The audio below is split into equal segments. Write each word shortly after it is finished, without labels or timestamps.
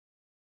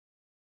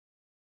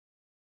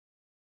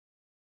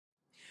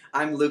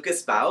I'm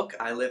Lucas Bouk.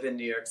 I live in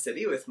New York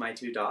City with my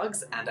two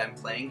dogs, and I'm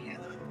playing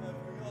Hannah.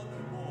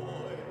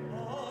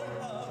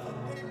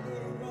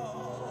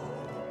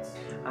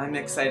 I'm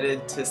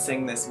excited to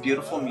sing this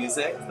beautiful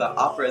music. The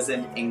opera is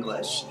in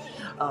English,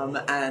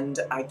 and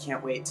I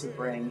can't wait to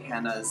bring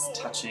Hannah's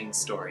touching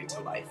story to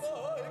life.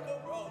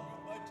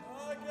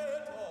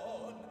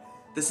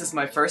 This is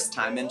my first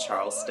time in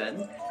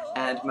Charleston,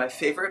 and my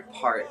favorite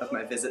part of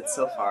my visit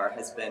so far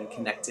has been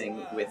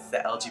connecting with the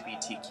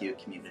LGBTQ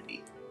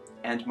community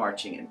and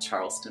marching in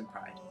Charleston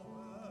Pride.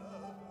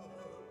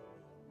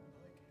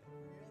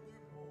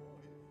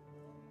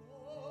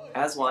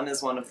 As One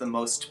is one of the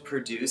most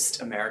produced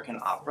American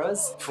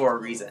operas for a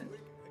reason.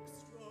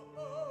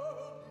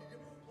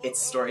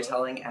 It's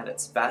storytelling at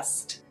its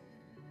best,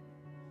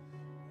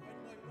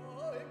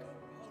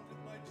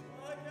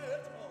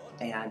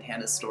 and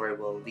Hannah's story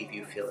will leave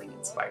you feeling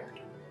inspired.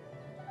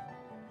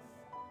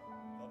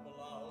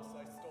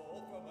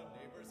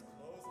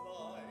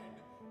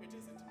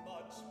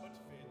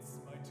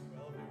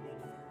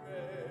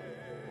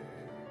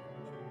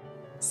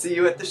 See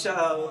you at the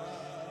show!